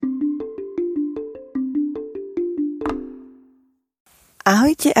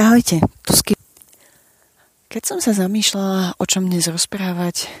Ahojte, ahojte. Keď som sa zamýšľala, o čom dnes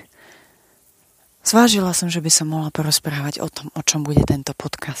rozprávať, zvážila som, že by som mohla porozprávať o tom, o čom bude tento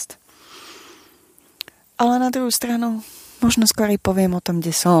podcast. Ale na druhú stranu, možno skôr poviem o tom,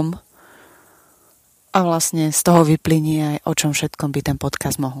 kde som. A vlastne z toho vyplynie aj, o čom všetkom by ten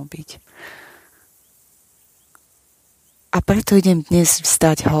podcast mohol byť. A preto idem dnes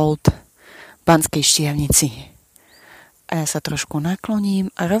vzdať hold Banskej Štiavnici. A ja sa trošku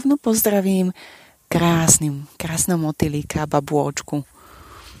nakloním a rovno pozdravím krásneho motýlika, babôčku,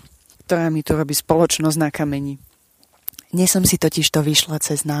 ktorá mi tu robí spoločnosť na kameni. Dnes som si totiž to vyšla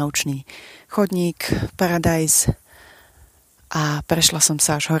cez náučný chodník Paradise a prešla som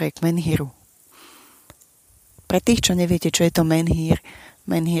sa až hore k Menhiru. Pre tých, čo neviete, čo je to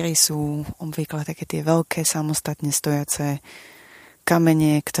menhíry sú obvykle také tie veľké, samostatne stojace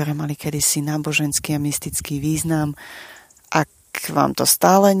kamene, ktoré mali kedysi náboženský a mystický význam. Ak vám to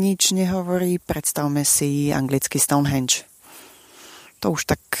stále nič nehovorí, predstavme si anglický Stonehenge. To už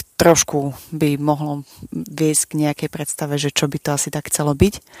tak trošku by mohlo viesť k nejakej predstave, že čo by to asi tak chcelo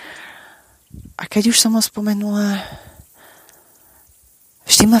byť. A keď už som ho spomenula,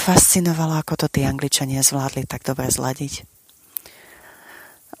 vždy ma fascinovalo, ako to tí Angličania zvládli tak dobre zladiť.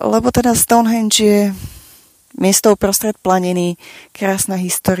 Lebo teda Stonehenge je miesto uprostred planiny, krásna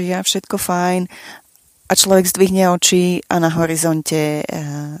história, všetko fajn a človek zdvihne oči a na horizonte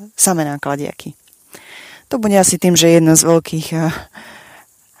samé nákladiaky. To bude asi tým, že jedna z veľkých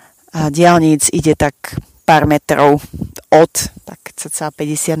diaľnic ide tak pár metrov tak cca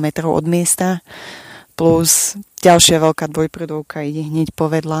 50 metrov od miesta, plus ďalšia veľká dvojprúdovka ide hneď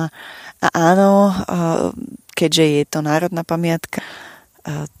povedla. A áno, keďže je to národná pamiatka,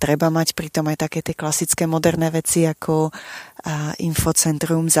 treba mať pritom aj také tie klasické moderné veci ako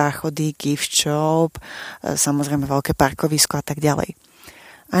infocentrum, záchody, gift shop, samozrejme veľké parkovisko a tak ďalej.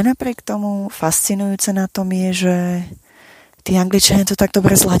 A napriek tomu fascinujúce na tom je, že tí Angličania to tak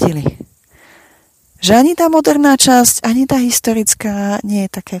dobre zladili. Že ani tá moderná časť, ani tá historická nie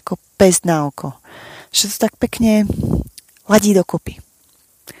je také ako pest na oko. Že to tak pekne ladí dokopy.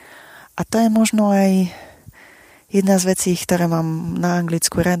 A to je možno aj jedna z vecí, ktoré mám na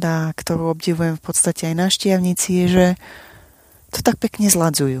Anglicku rada, ktorú obdivujem v podstate aj na Štiavnici, je, že to tak pekne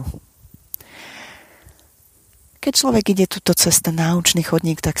zladzujú. Keď človek ide túto cez ten náučný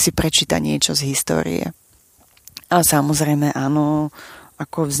chodník, tak si prečíta niečo z histórie. A samozrejme áno,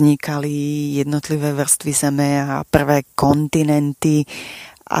 ako vznikali jednotlivé vrstvy zeme a prvé kontinenty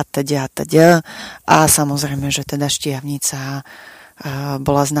a teda. A samozrejme, že teda Štiavnica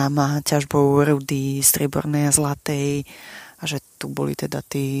bola známa ťažbou rudy striebornej a zlatej a že tu boli teda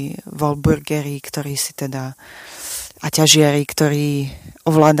tí Walburgeri, ktorí si teda a ťažiari, ktorí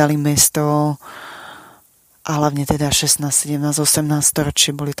ovládali mesto a hlavne teda 16, 17, 18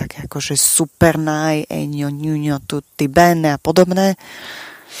 storočí boli také akože supernaj, eňo, ňuňo, tutti bene a podobné.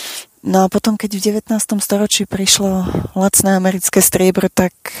 No a potom, keď v 19. storočí prišlo lacné americké striebro,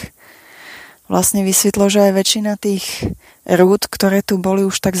 tak vlastne vysvetlo, že aj väčšina tých rúd, ktoré tu boli,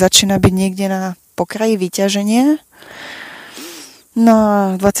 už tak začína byť niekde na pokraji vyťaženia. No a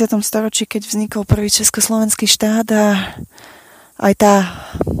v 20. storočí, keď vznikol prvý československý štát a aj tá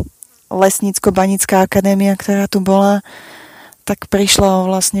lesnícko-banická akadémia, ktorá tu bola, tak prišla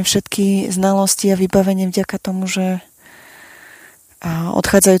vlastne všetky znalosti a vybavenie vďaka tomu, že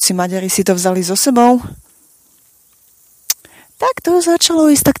odchádzajúci Maďari si to vzali so sebou. Tak to začalo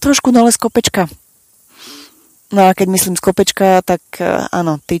ísť tak trošku dole z kopečka. No a keď myslím z kopečka, tak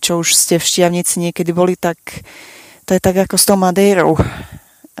áno, tí, čo už ste v Štiavnici niekedy boli, tak to je tak ako s tou Madejrou.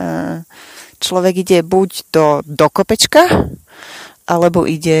 Človek ide buď do kopečka, alebo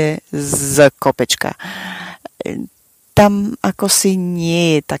ide z kopečka. Tam ako si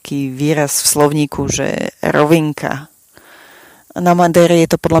nie je taký výraz v slovníku, že rovinka. Na Madére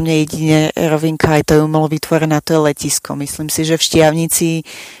je to podľa mňa jedine rovinka, aj to je umelo vytvorené, to je letisko. Myslím si, že v Štiavnici,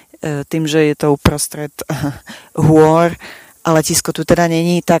 tým, že je to uprostred hôr a letisko tu teda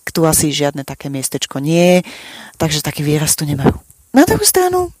není, tak tu asi žiadne také miestečko nie je, takže taký výraz tu nemajú. Na druhú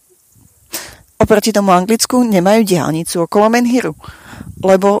stranu, oproti tomu Anglicku nemajú diaľnicu okolo Menhiru,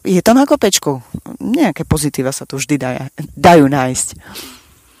 lebo je to na kopečku. Nejaké pozitíva sa tu vždy dajú nájsť.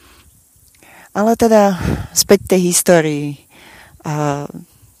 Ale teda späť tej histórii. A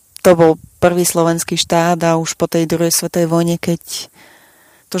to bol prvý slovenský štát a už po tej druhej svetovej vojne, keď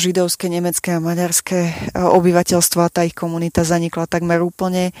to židovské, nemecké a maďarské obyvateľstvo a tá ich komunita zanikla takmer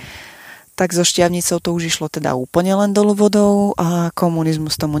úplne, tak so Štiavnicou to už išlo teda úplne len dolu vodou a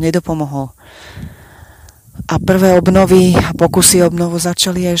komunizmus tomu nedopomohol. A prvé obnovy a pokusy obnovu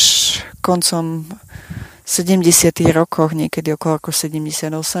začali až koncom 70. rokoch, niekedy okolo roku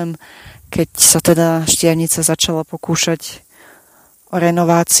 78, keď sa teda Štiavnica začala pokúšať o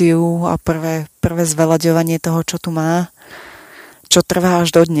renováciu a prvé zveľaďovanie toho, čo tu má, čo trvá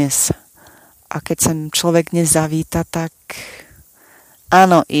až dodnes. A keď sa človek dnes zavíta, tak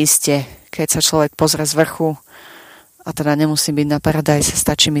áno, iste, keď sa človek pozrie z vrchu, a teda nemusí byť na Paradise,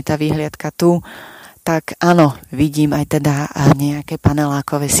 stačí mi tá výhliadka tu, tak áno, vidím aj teda nejaké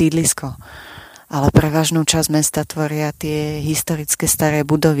panelákové sídlisko. Ale prevažnú časť mesta tvoria tie historické staré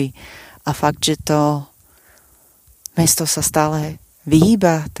budovy. A fakt, že to mesto sa stále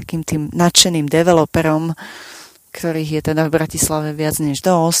vyhýba takým tým nadšeným developerom, ktorých je teda v Bratislave viac než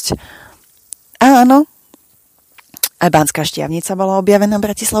dosť. A áno, aj Banská Štiavnica bola objavená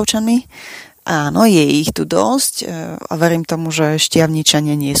Bratislavčanmi. Áno, je ich tu dosť a verím tomu, že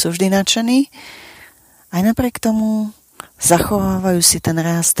Štiavničania nie sú vždy nadšení. Aj napriek tomu zachovávajú si ten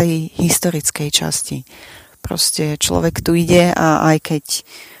ráz tej historickej časti. Proste človek tu ide a aj keď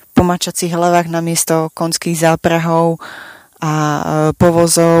po mačacích hlavách namiesto konských záprahov a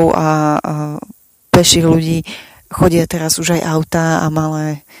povozov a peších ľudí chodia teraz už aj autá a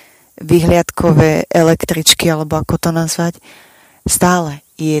malé vyhliadkové električky, alebo ako to nazvať, stále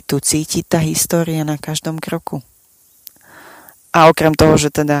je tu cítiť tá história na každom kroku. A okrem toho,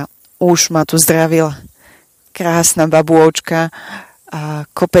 že teda už ma tu zdravila krásna babôčka a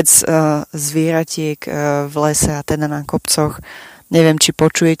kopec zvieratiek v lese a teda na kopcoch. Neviem, či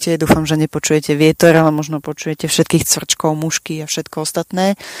počujete, dúfam, že nepočujete vietor, ale možno počujete všetkých cvrčkov, mušky a všetko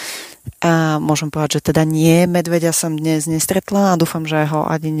ostatné. A môžem povedať, že teda nie, medveďa som dnes nestretla a dúfam, že ho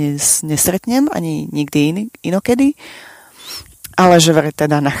ani dnes nestretnem, ani nikdy inokedy. Ale že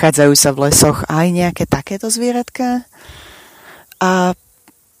teda nachádzajú sa v lesoch aj nejaké takéto zvieratka. A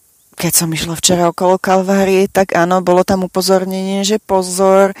keď som išla včera okolo Kalvárie, tak áno, bolo tam upozornenie, že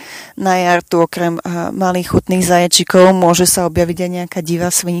pozor, na jar tu okrem malých chutných zaječikov môže sa objaviť aj nejaká divá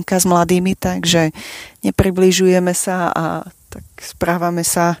svinka s mladými, takže nepribližujeme sa a tak správame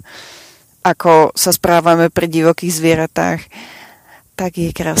sa, ako sa správame pri divokých zvieratách. Tak je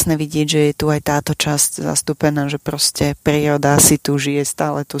krásne vidieť, že je tu aj táto časť zastúpená, že proste príroda si tu žije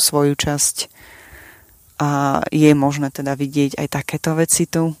stále tú svoju časť a je možné teda vidieť aj takéto veci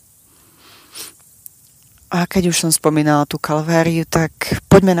tu. A keď už som spomínala tú Kalváriu, tak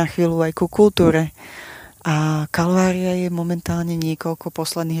poďme na chvíľu aj ku kultúre. A Kalvária je momentálne niekoľko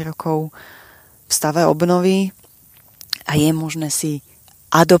posledných rokov v stave obnovy a je možné si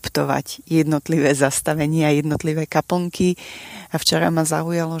adoptovať jednotlivé zastavenia, jednotlivé kaplnky. A včera ma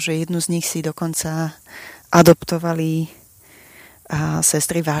zaujalo, že jednu z nich si dokonca adoptovali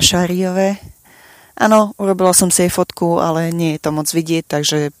sestry Vášáriové. Áno, urobila som si jej fotku, ale nie je to moc vidieť,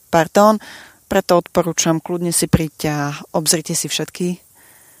 takže pardon. Preto odporúčam, kľudne si príďte a obzrite si všetky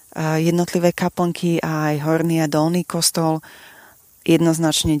jednotlivé kaplnky a aj horný a dolný kostol.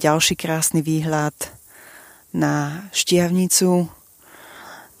 Jednoznačne ďalší krásny výhľad na Štiavnicu.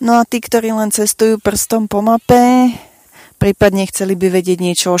 No a tí, ktorí len cestujú prstom po mape, prípadne chceli by vedieť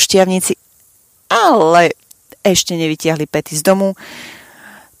niečo o Štiavnici, ale ešte nevytiahli päty z domu,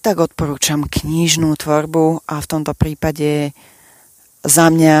 tak odporúčam knižnú tvorbu a v tomto prípade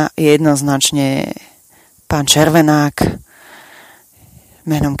za mňa je jednoznačne pán Červenák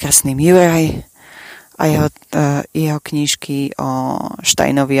menom krstným Juraj a jeho knižky o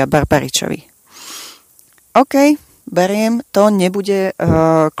Štajnovi a Barbaričovi. OK, beriem, to nebude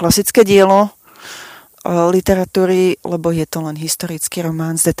klasické dielo literatúry, lebo je to len historický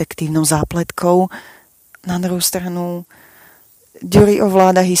román s detektívnou zápletkou. Na druhú stranu Ďuri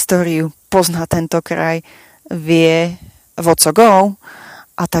ovláda históriu, pozná tento kraj, vie what's go,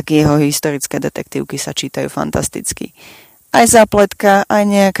 a tak jeho historické detektívky sa čítajú fantasticky. Aj zápletka, aj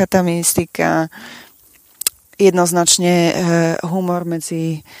nejaká tá mystika, jednoznačne humor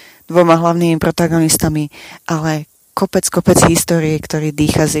medzi dvoma hlavnými protagonistami, ale kopec histórie, ktorý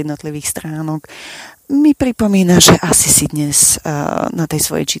dýcha z jednotlivých stránok, mi pripomína, že asi si dnes na tej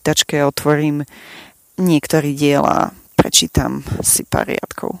svojej čítačke otvorím niektorý diel a prečítam si pár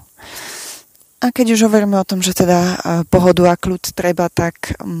riadkov. A keď už hovoríme o tom, že teda pohodu a kľud treba,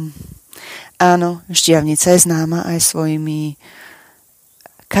 tak áno, Štiavnica je známa aj svojimi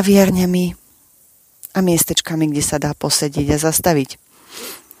kaviarňami a miestečkami, kde sa dá posedieť a zastaviť.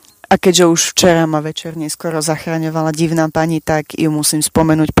 A keďže už včera ma večer neskoro zachraňovala divná pani, tak ju musím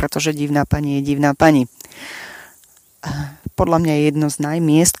spomenúť, pretože divná pani je divná pani. Podľa mňa je jedno z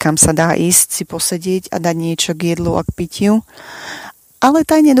najmiest, kam sa dá ísť si posedieť a dať niečo k jedlu a k pitiu. Ale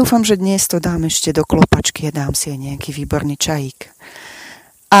tajne dúfam, že dnes to dám ešte do klopačky a dám si aj nejaký výborný čajík.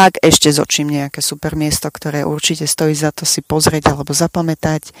 Ak ešte zočím nejaké super miesto, ktoré určite stojí za to si pozrieť alebo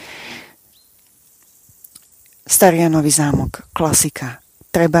zapamätať, Starý a Nový zámok, klasika.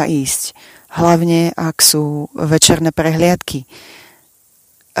 Treba ísť. Hlavne, ak sú večerné prehliadky.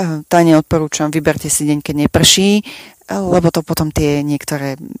 Tá neodporúčam, vyberte si deň, keď neprší, lebo to potom tie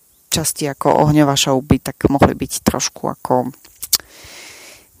niektoré časti ako ohňová show by tak mohli byť trošku ako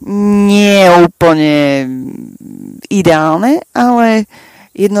nie úplne ideálne, ale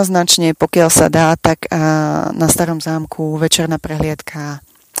jednoznačne, pokiaľ sa dá, tak na Starom zámku večerná prehliadka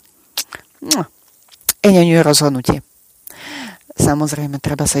je rozhodnutie. Samozrejme,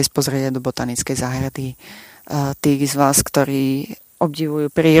 treba sa ísť pozrieť do botanickej záhrady. Tí z vás, ktorí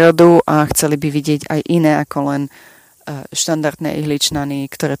obdivujú prírodu a chceli by vidieť aj iné ako len štandardné ihličnany,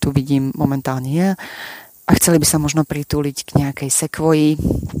 ktoré tu vidím momentálne ja, a chceli by sa možno pritúliť k nejakej sekvoji.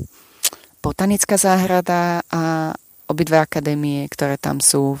 Botanická záhrada a obidve akadémie, ktoré tam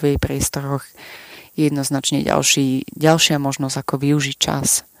sú v jej priestoroch, jednoznačne ďalšia možnosť, ako využiť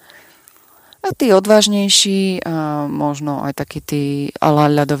čas. A tí odvážnejší, a možno aj taký tí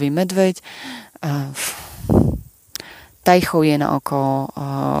ľadový medveď. Tajchov je na oko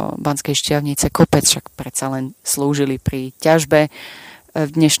Banskej Štiavnice kopec, však predsa len slúžili pri ťažbe. V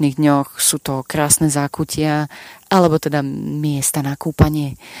dnešných dňoch sú to krásne zákutia, alebo teda miesta na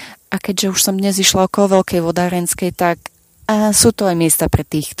kúpanie. A keďže už som dnes išla okolo Veľkej vodárenskej, tak sú to aj miesta pre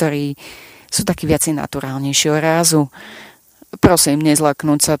tých, ktorí sú takí viac naturálnejšieho rázu. Prosím,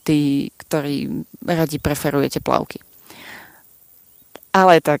 nezlaknúť sa tí, ktorí radi preferujete plavky.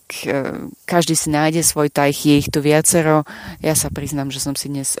 Ale tak každý si nájde svoj tajch, je ich tu viacero. Ja sa priznám, že som si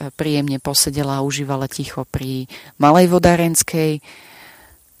dnes príjemne posedela a užívala ticho pri Malej vodárenskej,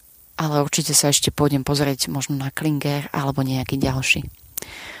 ale určite sa ešte pôjdem pozrieť možno na Klinger alebo nejaký ďalší.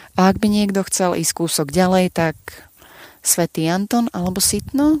 A ak by niekto chcel ísť kúsok ďalej, tak Svätý Anton alebo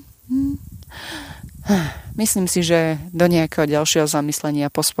Sitno? Myslím si, že do nejakého ďalšieho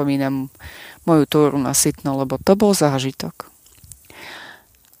zamyslenia pospomínam moju túru na Sitno, lebo to bol zážitok.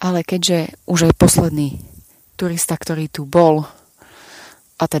 Ale keďže už aj posledný turista, ktorý tu bol,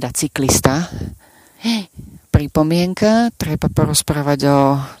 a teda cyklista, pripomienka, treba porozprávať o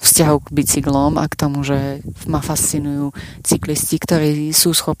vzťahu k bicyklom a k tomu, že ma fascinujú cyklisti, ktorí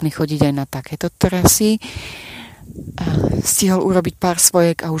sú schopní chodiť aj na takéto trasy. Stihol urobiť pár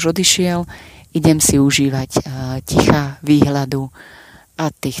svojek a už odišiel. Idem si užívať ticha, výhľadu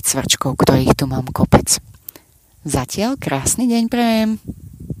a tých cvrčkov, ktorých tu mám kopec. Zatiaľ krásny deň prajem.